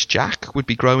ways in which Jack would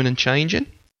be growing and changing?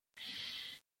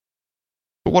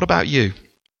 But what about you?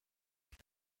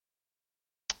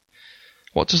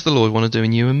 What does the Lord want to do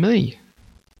in you and me?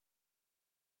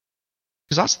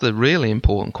 Because that's the really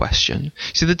important question.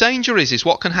 See, the danger is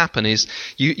what can happen is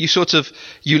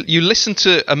you listen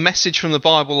to a message from the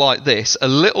Bible like this, a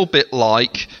little bit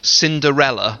like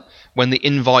Cinderella when the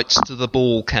invites to the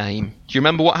ball came. Do you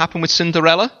remember what happened with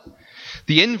Cinderella?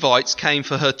 The invites came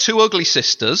for her two ugly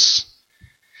sisters,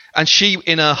 and she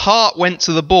in her heart went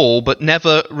to the ball but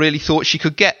never really thought she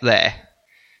could get there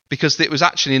because it was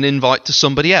actually an invite to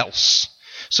somebody else.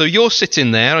 So you're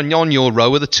sitting there and on your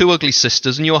row are the two ugly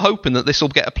sisters and you're hoping that this will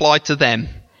get applied to them.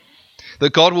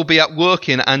 That God will be at work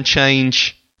in and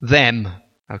change them.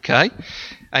 Okay?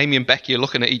 Amy and Becky are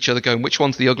looking at each other going, which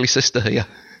one's the ugly sister here?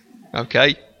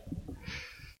 Okay?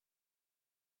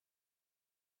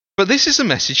 But this is a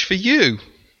message for you.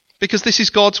 Because this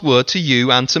is God's word to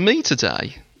you and to me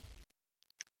today.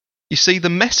 You see, the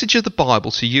message of the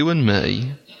Bible to you and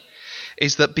me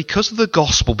is that because of the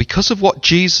gospel, because of what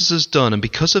Jesus has done and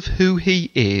because of who he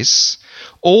is,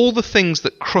 all the things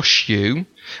that crush you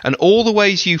and all the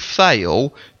ways you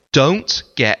fail don't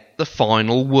get the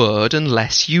final word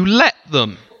unless you let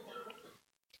them.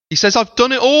 He says, I've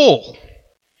done it all.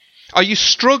 Are you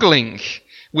struggling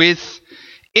with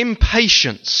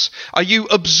impatience? Are you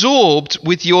absorbed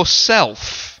with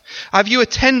yourself? Have you a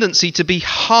tendency to be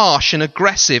harsh and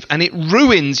aggressive and it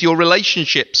ruins your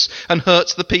relationships and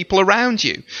hurts the people around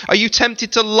you? Are you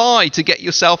tempted to lie to get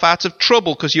yourself out of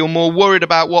trouble because you're more worried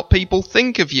about what people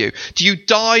think of you? Do you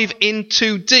dive in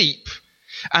too deep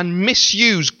and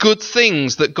misuse good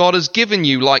things that God has given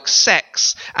you like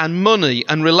sex and money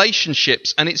and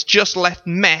relationships and it's just left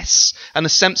mess and a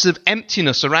sense of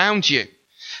emptiness around you?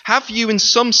 Have you in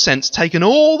some sense taken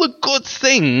all the good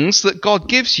things that God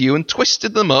gives you and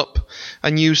twisted them up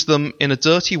and used them in a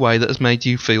dirty way that has made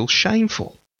you feel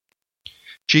shameful?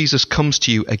 Jesus comes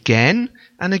to you again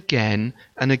and again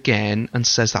and again and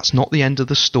says that's not the end of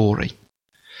the story.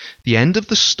 The end of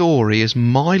the story is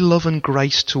my love and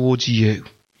grace towards you.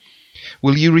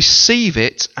 Will you receive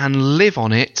it and live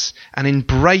on it and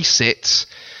embrace it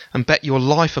and bet your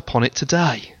life upon it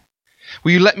today?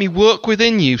 Will you let me work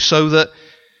within you so that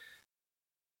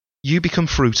you become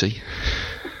fruity?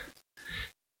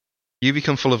 You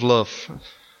become full of love.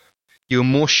 You are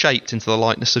more shaped into the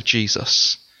likeness of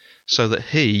Jesus so that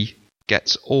he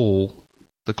gets all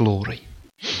the glory.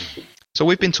 So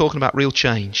we've been talking about real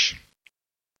change.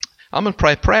 I'm going to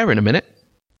pray a prayer in a minute.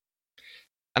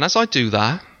 And as I do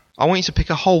that, I want you to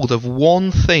pick a hold of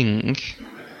one thing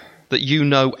that you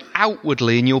know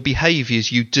outwardly in your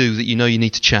behaviours you do that you know you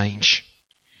need to change.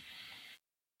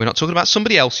 We're not talking about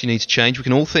somebody else you need to change. We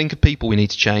can all think of people we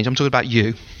need to change. I'm talking about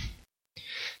you.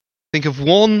 Think of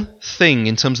one thing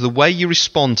in terms of the way you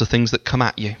respond to things that come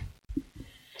at you.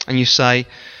 And you say,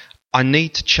 I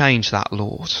need to change that,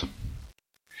 Lord.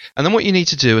 And then what you need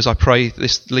to do as I pray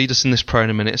this, lead us in this prayer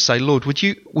in a minute, is say, Lord, would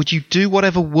you do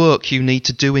whatever work you need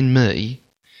to do in me?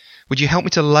 Would you help me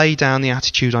to lay down the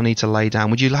attitude I need to lay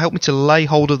down? Would you help me to lay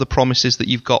hold of the promises that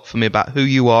you've got for me about who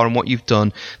you are and what you've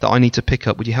done that I need to pick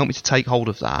up? Would you help me to take hold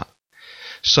of that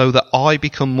so that I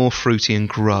become more fruity and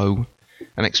grow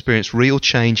and experience real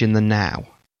change in the now?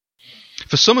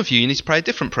 For some of you need to pray a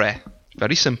different prayer.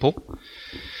 Very simple.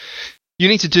 You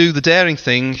need to do the daring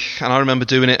thing, and I remember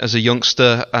doing it as a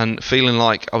youngster and feeling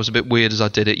like I was a bit weird as I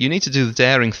did it. You need to do the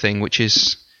daring thing, which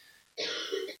is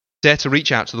dare to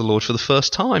reach out to the Lord for the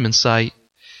first time and say,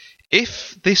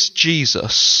 if this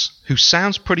Jesus, who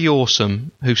sounds pretty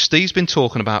awesome, who Steve's been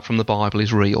talking about from the Bible,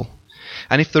 is real,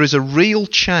 and if there is a real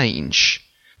change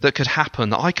that could happen,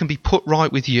 that I can be put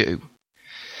right with you,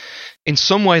 in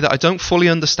some way that I don't fully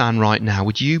understand right now,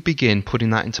 would you begin putting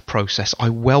that into process? I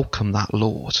welcome that,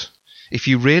 Lord. If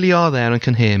you really are there and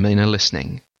can hear me and are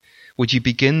listening, would you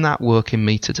begin that work in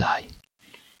me today?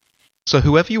 So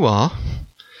whoever you are,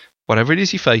 whatever it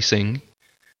is you're facing,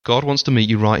 God wants to meet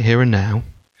you right here and now.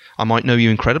 I might know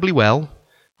you incredibly well.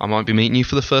 I might be meeting you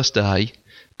for the first day,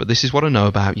 but this is what I know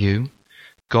about you.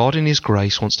 God in his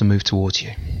grace wants to move towards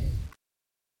you.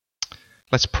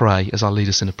 Let's pray as I lead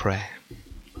us in a prayer.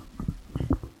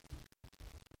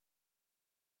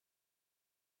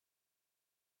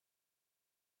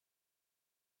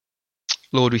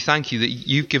 Lord, we thank you that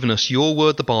you've given us your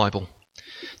word, the Bible,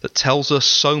 that tells us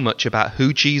so much about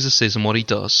who Jesus is and what he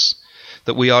does,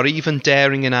 that we are even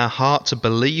daring in our heart to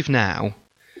believe now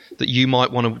that you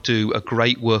might want to do a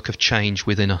great work of change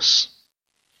within us.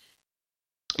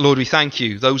 Lord, we thank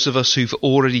you, those of us who've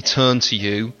already turned to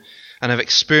you and have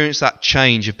experienced that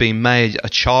change of being made a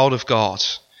child of God,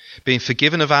 being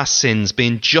forgiven of our sins,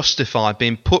 being justified,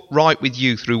 being put right with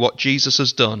you through what Jesus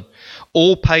has done,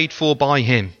 all paid for by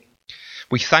him.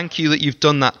 We thank you that you've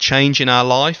done that change in our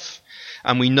life,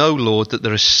 and we know, Lord, that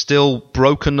there is still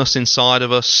brokenness inside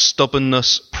of us,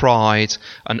 stubbornness, pride,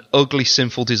 and ugly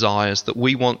sinful desires that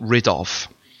we want rid of.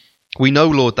 We know,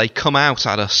 Lord, they come out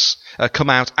at us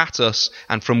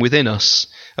and from within us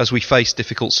as we face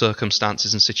difficult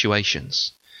circumstances and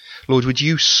situations. Lord, would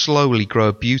you slowly grow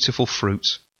a beautiful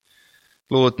fruit?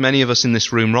 Lord, many of us in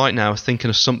this room right now are thinking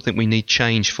of something we need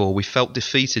change for. We felt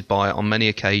defeated by it on many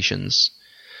occasions.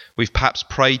 We've perhaps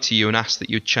prayed to you and asked that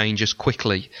you'd change us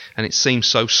quickly, and it seems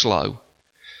so slow.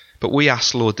 But we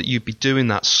ask, Lord, that you'd be doing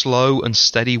that slow and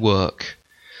steady work,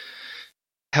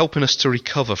 helping us to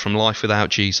recover from life without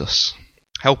Jesus,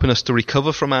 helping us to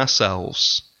recover from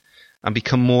ourselves and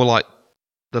become more like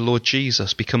the Lord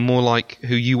Jesus, become more like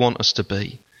who you want us to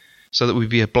be, so that we'd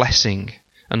be a blessing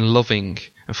and loving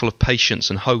and full of patience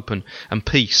and hope and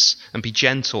peace, and be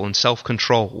gentle and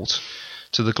self-controlled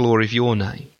to the glory of your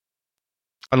name.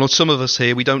 And Lord, some of us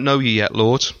here, we don't know you yet,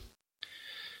 Lord.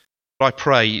 But I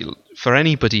pray for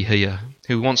anybody here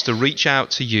who wants to reach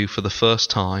out to you for the first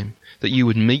time, that you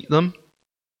would meet them,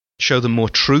 show them more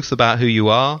truth about who you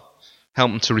are,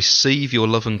 help them to receive your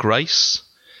love and grace,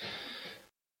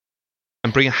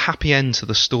 and bring a happy end to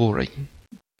the story.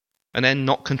 An end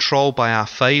not controlled by our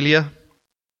failure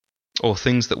or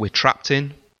things that we're trapped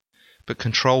in, but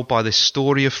controlled by this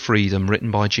story of freedom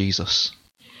written by Jesus.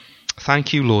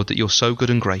 Thank you, Lord, that you're so good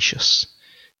and gracious.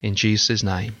 In Jesus'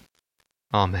 name,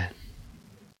 amen.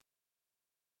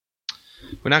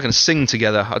 We're now going to sing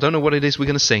together. I don't know what it is we're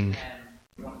going to sing.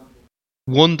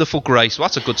 Wonderful Grace. Well,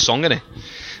 that's a good song, isn't it?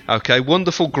 Okay,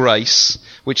 Wonderful Grace,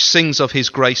 which sings of his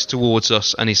grace towards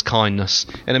us and his kindness.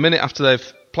 In a minute after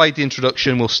they've played the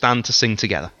introduction, we'll stand to sing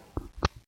together.